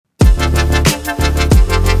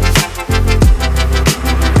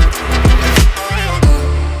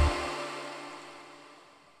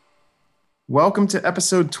Welcome to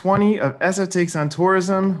episode 20 of ESSO Takes on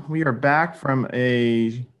Tourism. We are back from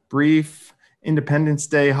a brief Independence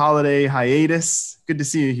Day holiday hiatus. Good to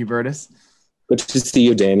see you, Hubertus. Good to see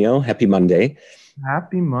you, Daniel. Happy Monday.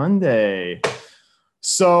 Happy Monday.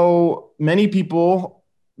 So many people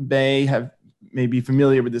may be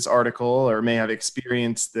familiar with this article or may have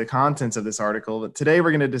experienced the contents of this article. But today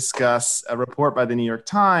we're going to discuss a report by the New York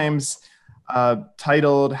Times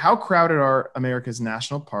titled "How Crowded Are America's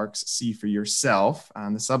National Parks? See for Yourself."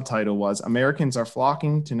 And the subtitle was "Americans are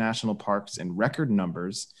flocking to national parks in record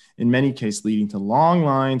numbers, in many cases leading to long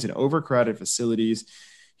lines and overcrowded facilities.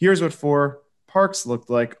 Here's what 4 parks looked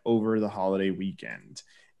like over the holiday weekend."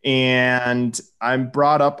 And I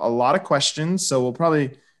brought up a lot of questions, so we'll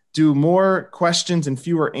probably do more questions and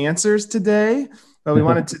fewer answers today. But we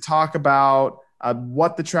wanted to talk about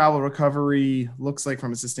what the travel recovery looks like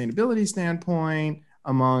from a sustainability standpoint,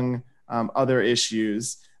 among other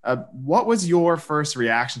issues. What was your first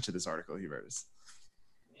reaction to this article, Hubertus?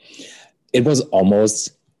 It was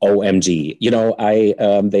almost OMG.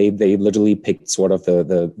 They literally picked sort of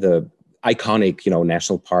the iconic,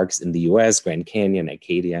 national parks in the US, Grand Canyon,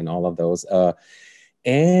 Acadia, and all of those.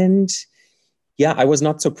 And yeah, I was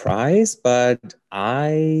not surprised, but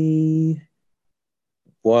I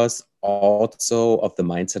was also of the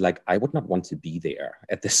mindset, like, I would not want to be there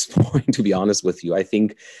at this point, to be honest with you. I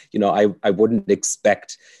think, I wouldn't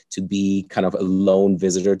expect to be kind of a lone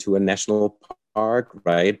visitor to a national park,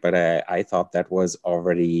 right? But I thought that was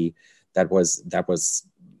already, that was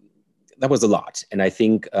a lot. And I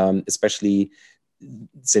think, especially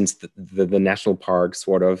since the national park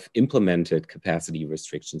sort of implemented capacity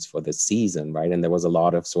restrictions for this season, right? And there was a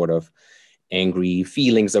lot of sort of angry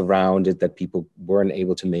feelings around it that people weren't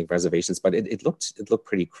able to make reservations, but it looked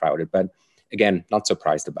pretty crowded. But again, not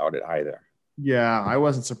surprised about it either. Yeah, I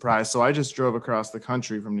wasn't surprised. So I just drove across the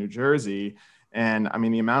country from New Jersey, and I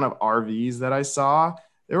mean, the amount of RVs that I saw,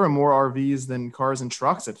 there were more RVs than cars and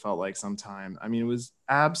trucks, it felt like sometime. I mean, it was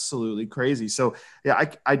absolutely crazy. So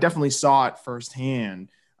yeah, I definitely saw it firsthand.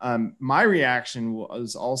 My reaction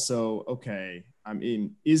was also, okay, I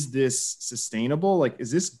mean, is this sustainable? Like, is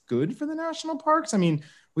this good for the national parks? I mean,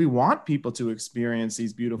 we want people to experience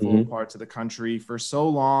these beautiful parts of the country for so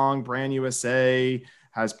long. Brand USA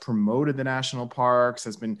has promoted the national parks,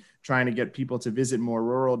 has been trying to get people to visit more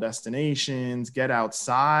rural destinations, get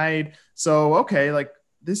outside. So, okay, like,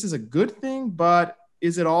 this is a good thing, but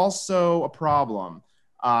is it also a problem?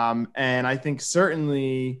 And I think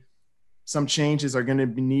certainly some changes are going to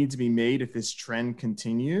need to be made if this trend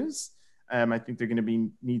continues. I think they're going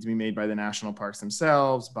to need to be made by the national parks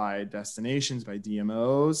themselves, by destinations, by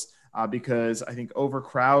DMOs, because I think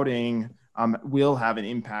overcrowding will have an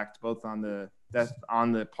impact both on the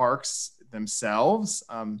parks themselves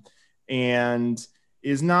and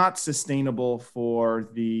is not sustainable for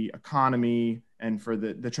the economy and for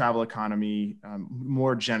the travel economy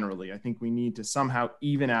more generally. I think we need to somehow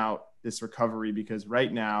even out this recovery, because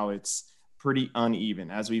right now it's pretty uneven.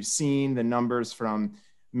 As we've seen, the numbers from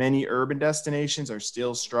many urban destinations are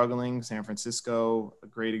still struggling. San Francisco, a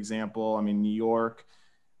great example. I mean, New York,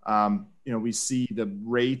 we see the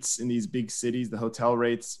rates in these big cities, the hotel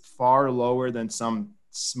rates far lower than some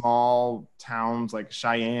small towns like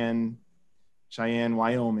Cheyenne,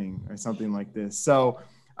 Wyoming, or something like this. So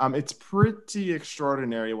it's pretty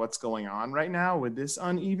extraordinary what's going on right now with this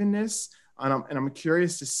unevenness. And I'm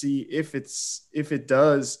curious to see if it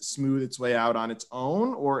does smooth its way out on its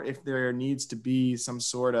own, or if there needs to be some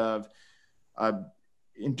sort of an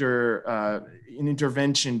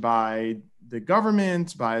intervention by the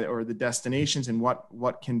government, or the destinations, and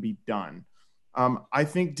what can be done. I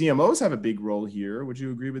think DMOs have a big role here. Would you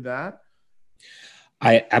agree with that?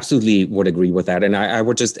 I absolutely would agree with that. And I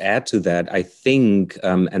would just add to that, I think,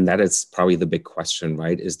 and that is probably the big question,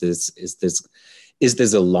 right? Is this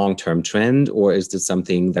a long-term trend, or is this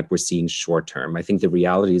something that we're seeing short-term? I think the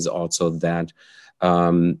reality is also that,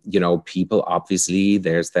 people, obviously,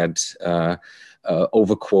 there's that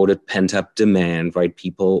overquoted pent-up demand, right?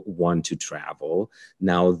 People want to travel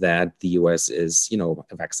now that the US is,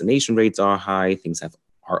 vaccination rates are high, things are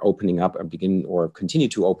opening up or begin or continue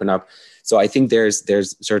to open up. So I think there's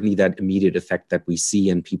certainly that immediate effect that we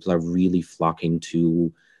see, and people are really flocking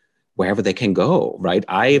to wherever they can go, right?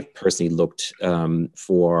 I personally looked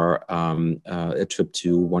for a trip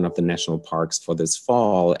to one of the national parks for this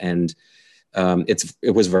fall, and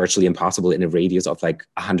it was virtually impossible in a radius of like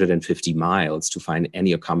 150 miles to find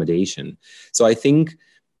any accommodation. So I think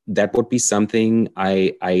that would be something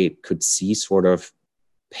I could see sort of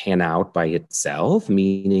pan out by itself,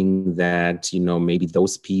 meaning that, maybe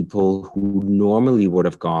those people who normally would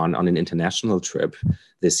have gone on an international trip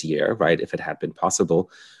this year, right, if it had been possible,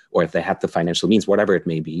 or if they had the financial means, whatever it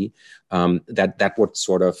may be, that would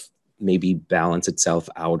sort of maybe balance itself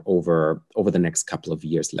out over the next couple of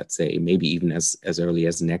years, let's say, maybe even as early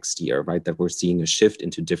as next year, right? That we're seeing a shift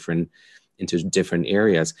into different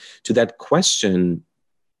areas. To that question,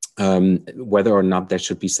 whether or not there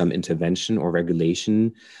should be some intervention or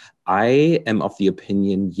regulation, I am of the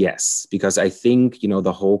opinion, yes, because I think,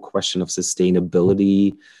 the whole question of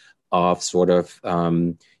sustainability of sort of,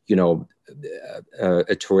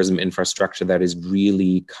 a tourism infrastructure that is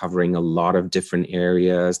really covering a lot of different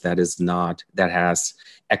areas, that has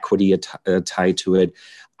equity tied to it.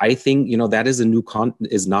 I think, that is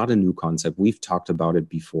not a new concept. We've talked about it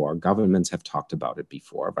before. Governments have talked about it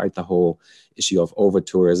before, right? The whole issue of over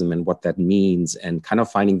tourism and what that means, and kind of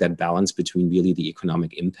finding that balance between really the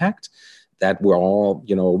economic impact that we're all,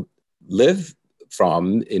 live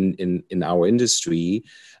from in our industry,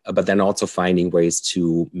 but then also finding ways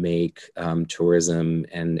to make tourism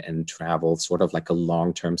and travel sort of like a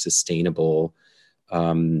long-term sustainable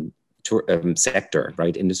sector,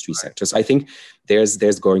 right? Industry sector. So I think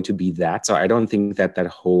there's going to be that. So I don't think that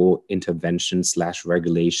whole intervention /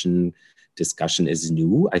 regulation discussion is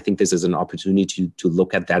new. I think this is an opportunity to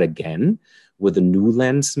look at that again with a new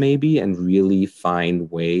lens maybe, and really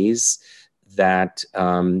find ways that,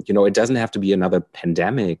 it doesn't have to be another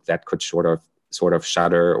pandemic that could sort of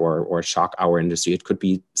shudder or shock our industry. It could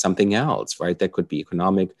be something else, right? There could be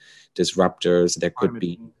economic disruptors. There could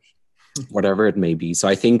be whatever it may be. So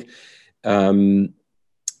I think what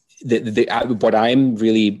I'm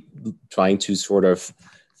really trying to sort of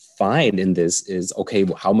find in this is, okay,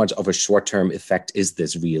 how much of a short-term effect is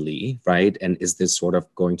this really, right? And is this sort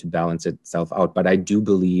of going to balance itself out? But I do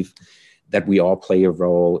believe that we all play a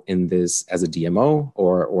role in this as a DMO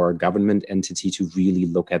or a government entity to really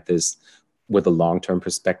look at this with a long-term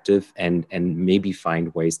perspective and maybe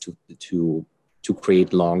find ways to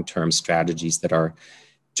create long-term strategies that are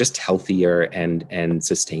just healthier and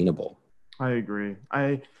sustainable. I agree.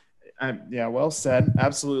 Yeah, well said.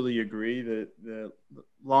 Absolutely agree that the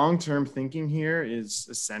long-term thinking here is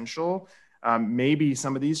essential. Maybe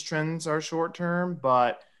some of these trends are short-term,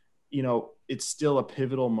 but it's still a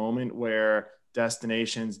pivotal moment where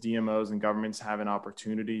destinations, DMOs, and governments have an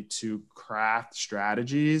opportunity to craft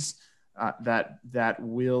strategies that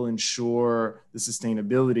will ensure the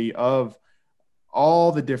sustainability of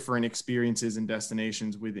all the different experiences and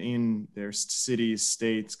destinations within their cities,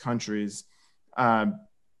 states, countries.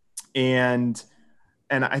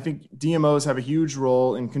 And I think DMOs have a huge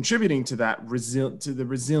role in contributing to that to the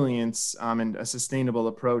resilience and a sustainable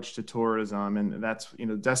approach to tourism. And that's,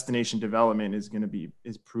 destination development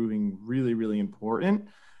is proving really, really important.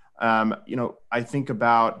 I think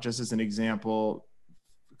about, just as an example,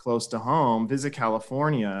 close to home, Visit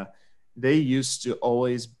California. They used to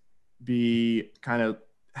always be had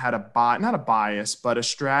not a bias, but a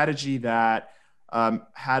strategy that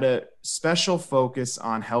had a special focus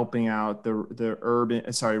on helping out the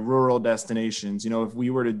rural destinations. If we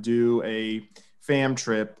were to do a FAM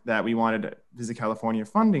trip that we wanted to Visit California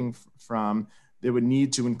funding from, they would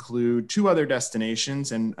need to include 2 other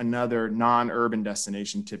destinations and another non-urban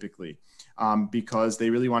destination typically, because they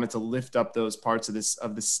really wanted to lift up those parts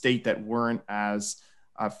of the state that weren't as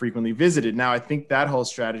frequently visited. Now, I think that whole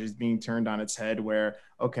strategy is being turned on its head where,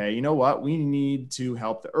 okay, you know what? We need to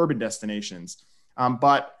help the urban destinations.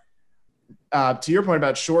 But to your point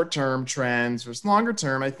about short-term trends versus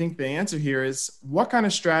longer-term, I think the answer here is what kind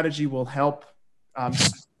of strategy will help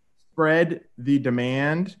spread the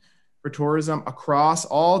demand for tourism across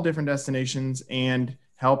all different destinations and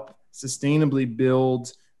help sustainably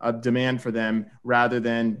build demand for them, rather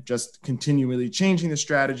than just continually changing the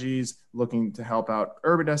strategies, looking to help out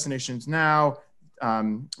urban destinations now,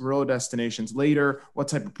 rural destinations later. What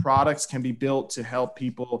type of products can be built to help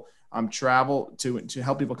people travel, to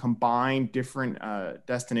help people combine different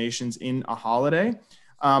destinations in a holiday.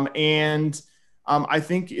 I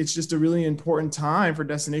think it's just a really important time for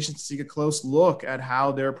destinations to take a close look at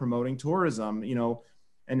how they're promoting tourism,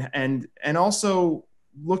 and also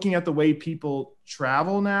looking at the way people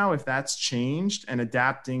travel now, if that's changed, and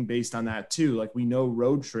adapting based on that too. Like, we know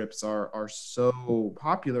road trips are so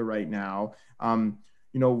popular right now.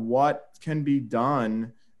 What can be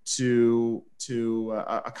done to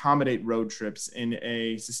accommodate road trips in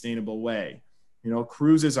a sustainable way?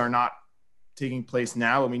 Cruises are not taking place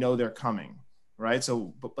now, and we know they're coming, right?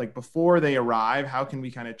 So, like, before they arrive, how can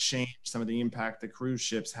we kind of change some of the impact the cruise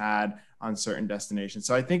ships had on certain destinations?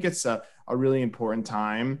 So I think it's a really important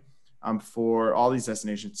time for all these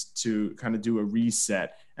destinations to kind of do a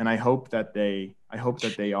reset. And I hope that they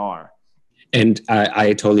are. And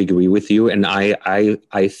I totally agree with you. And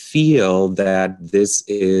I feel that this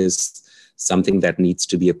is something that needs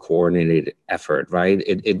to be a coordinated effort, right?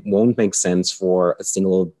 It won't make sense for a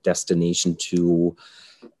single destination to,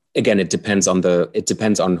 again, it depends on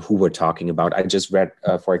who we're talking about. I just read,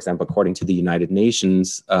 for example, according to the United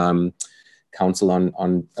Nations Council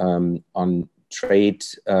on Trade,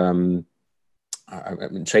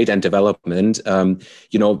 Trade and Development,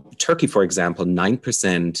 Turkey, for example,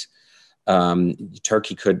 9%.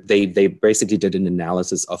 Turkey they basically did an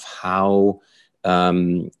analysis of how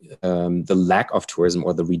the lack of tourism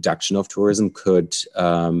or the reduction of tourism could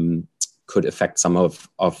affect some of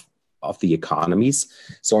the economies.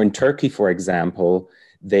 So in Turkey, for example,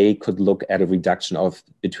 they could look at a reduction of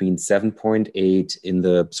between 7.8 in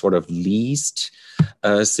the sort of least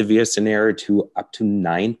severe scenario to up to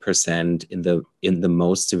 9% in the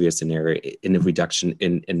most severe scenario, in a reduction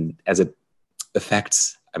in as it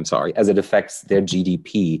affects their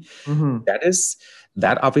GDP. Mm-hmm.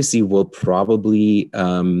 That obviously will probably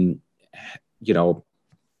have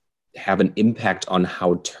an impact on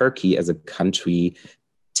how Turkey as a country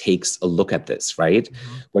takes a look at this, right?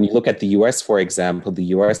 Mm-hmm. When you look at the US, for example, the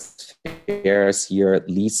US fares here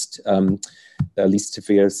least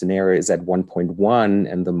severe scenario is at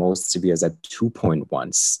 1.1 and the most severe is at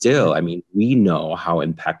 2.1. Still, I mean, we know how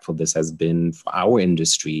impactful this has been for our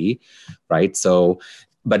industry, right? So,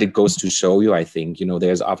 but it goes to show you, I think,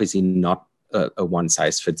 there's obviously not a one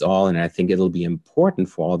size fits all. And I think it'll be important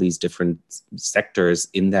for all these different sectors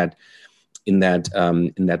in that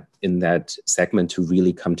segment to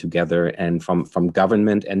really come together, and from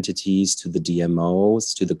government entities to the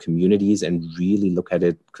DMOs to the communities, and really look at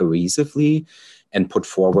it cohesively and put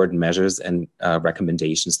forward measures and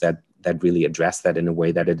recommendations that really address that in a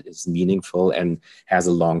way that it is meaningful and has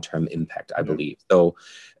a long-term impact, I believe. So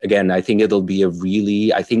again, I think it'll be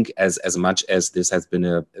I think as much as this has been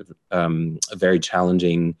a very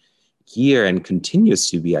challenging year and continues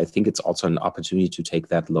to be, I think it's also an opportunity to take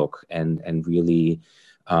that look and really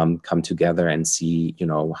come together and see,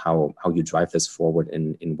 how you drive this forward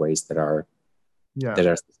in ways that are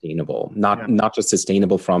sustainable, not just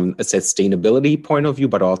sustainable from a sustainability point of view,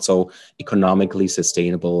 but also economically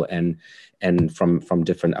sustainable and from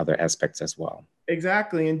different other aspects as well.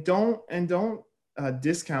 Exactly, and don't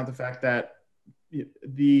discount the fact that a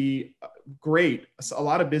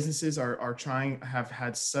lot of businesses have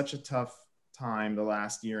had such a tough time the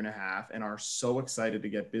last year and a half and are so excited to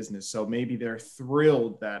get business. So maybe they're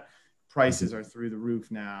thrilled that prices are through the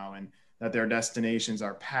roof now and that their destinations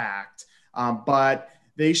are packed. But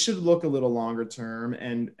they should look a little longer term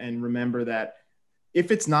and remember that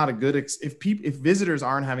if it's not a good, if visitors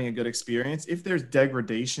aren't having a good experience, if there's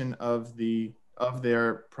degradation of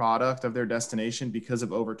their product, of their destination because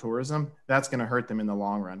of over tourism, that's going to hurt them in the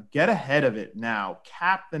long run. Get ahead of it now.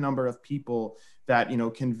 Cap the number of people that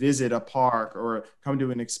can visit a park or come to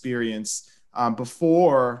an experience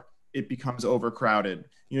before it becomes overcrowded.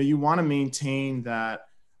 You want to maintain that.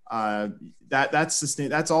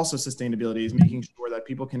 That's also sustainability, is making sure that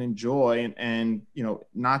people can enjoy and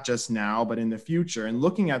not just now but in the future. And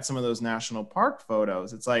looking at some of those national park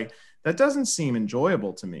photos, it's like that doesn't seem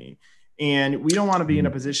enjoyable to me. And we don't want to be in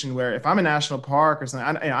a position where, if I'm a national park or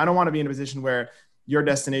something, I don't want to be in a position where your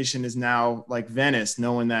destination is now like Venice,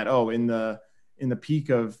 knowing that, in the peak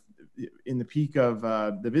of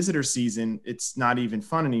the visitor season, it's not even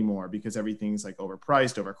fun anymore because everything's like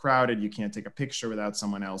overpriced, overcrowded. You can't take a picture without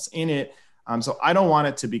someone else in it. So I don't want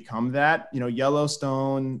it to become that.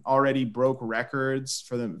 Yellowstone already broke records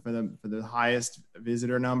for the highest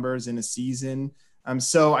visitor numbers in a season.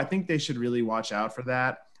 So I think they should really watch out for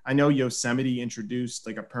that. I know Yosemite introduced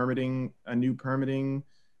like a new permitting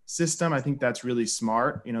system. I think that's really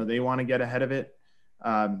smart. They want to get ahead of it.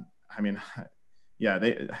 I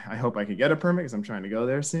hope I could get a permit because I'm trying to go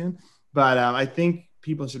there soon. But I think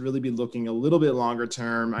people should really be looking a little bit longer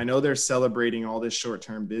term. I know they're celebrating all this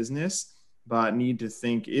short-term business, but need to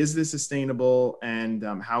think, is this sustainable? And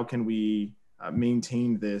how can we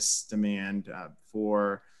maintain this demand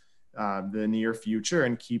for the near future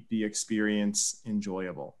and keep the experience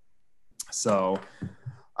enjoyable? So,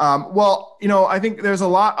 I think there's a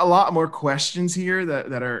lot more questions here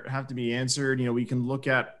that have to be answered. We can look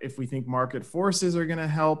at if we think market forces are going to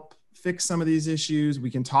help fix some of these issues. We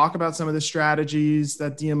can talk about some of the strategies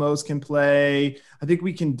that DMOs can play. I think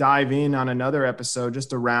we can dive in on another episode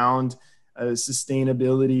just around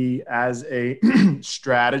sustainability as a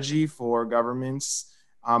strategy for governments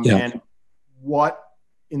and what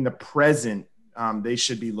in the present they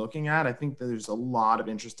should be looking at. I think that there's a lot of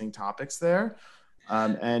interesting topics there.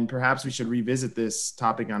 And perhaps we should revisit this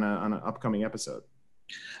topic on an upcoming episode.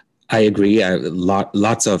 I agree.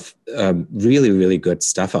 Lots of really, really good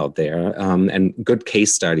stuff out there, and good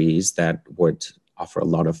case studies that would offer a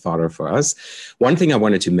lot of fodder for us. One thing I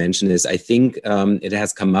wanted to mention is I think it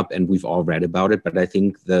has come up and we've all read about it, but I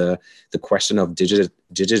think the question of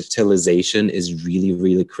digitalization is really,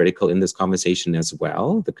 really critical in this conversation as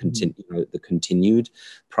well, the continued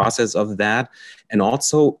process of that, and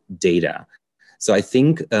also data. So I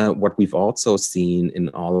think what we've also seen in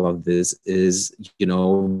all of this is,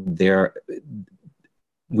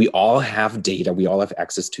 we all have data, we all have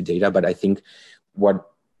access to data, but I think what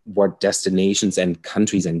destinations and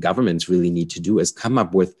countries and governments really need to do is come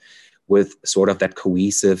up with sort of that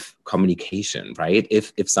cohesive communication, right?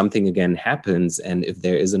 If something again happens, and if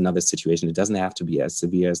there is another situation, it doesn't have to be as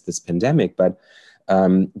severe as this pandemic, but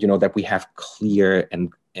that we have clear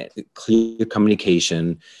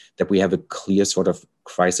communication, that we have a clear sort of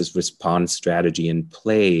crisis response strategy in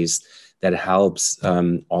place that helps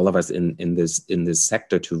all of us in this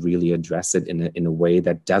sector to really address it in a way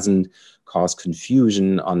that doesn't cause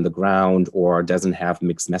confusion on the ground or doesn't have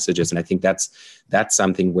mixed messages. And I think that's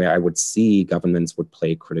something where I would see governments would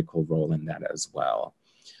play a critical role in that as well.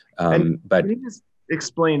 But can you just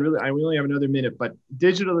explain, really, we only have another minute, but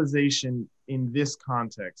digitalization in this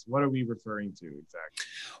context, what are we referring to exactly?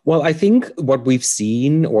 Well, I think what we've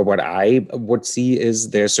seen, or what I would see, is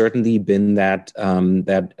there's certainly been that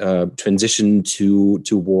transition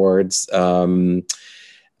towards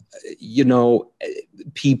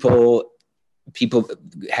people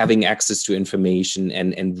having access to information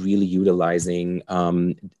and really utilizing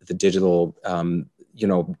the digital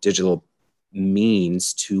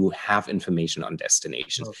means to have information on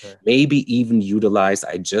destinations. Okay. Maybe even utilize,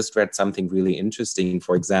 I just read something really interesting.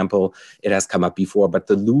 For example, it has come up before, but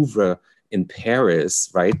the Louvre in Paris,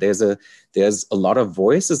 right? There's a lot of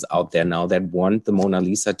voices out there now that want the Mona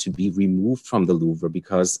Lisa to be removed from the Louvre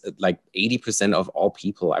because like 80% of all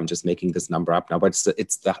people, I'm just making this number up now, but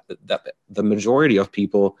it's the majority of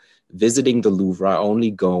people visiting the Louvre are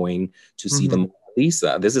only going to see the Mona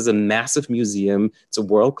Lisa. This is a massive museum. It's a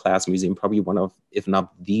world-class museum, probably one of, if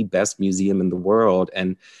not the best museum in the world.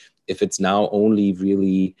 And if it's now only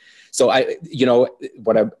really, so I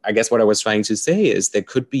guess what I was trying to say is there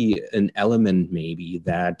could be an element maybe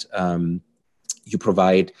that you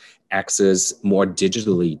provide access more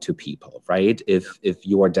digitally to people, right? If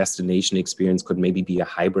your destination experience could maybe be a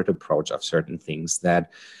hybrid approach of certain things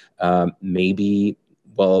that maybe,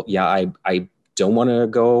 well, yeah, I don't want to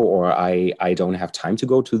go, or I don't have time to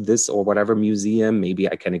go to this or whatever museum. Maybe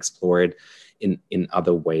I can explore it in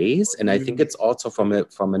other ways. And I think it's also from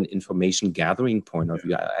an information gathering point of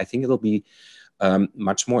view. I think it'll be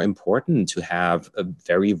much more important to have a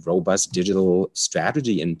very robust digital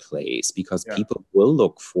strategy in place, because people will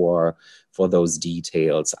look for those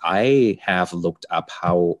details. I have looked up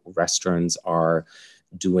how restaurants are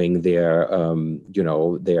doing their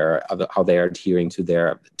how they are adhering to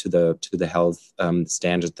the health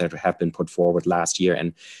standards that have been put forward last year.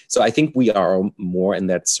 And so I think we are more in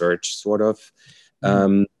that search sort of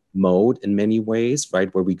mode in many ways,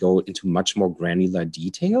 right, where we go into much more granular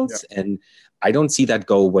details. And I don't see that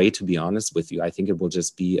go away, to be honest with you. I think it will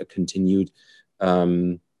just be a continued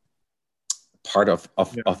part of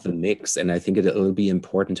the mix. And I think it'll be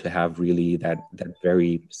important to have really that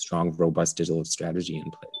very strong, robust digital strategy in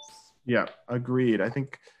place. Yeah, agreed. I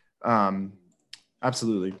think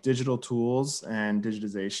absolutely. Digital tools and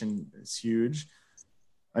digitization is huge.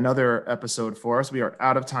 Another episode for us. We are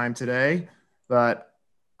out of time today, but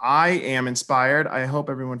I am inspired. I hope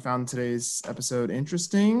everyone found today's episode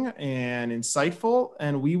interesting and insightful,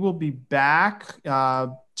 and we will be back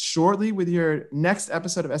shortly with your next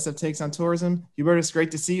episode of SF Takes on Tourism. Hubert, it's great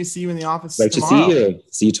to see you. See you in the office tomorrow. Great to see you.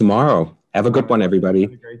 See you tomorrow. Have a good one, everybody.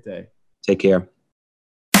 Have a great day. Take care.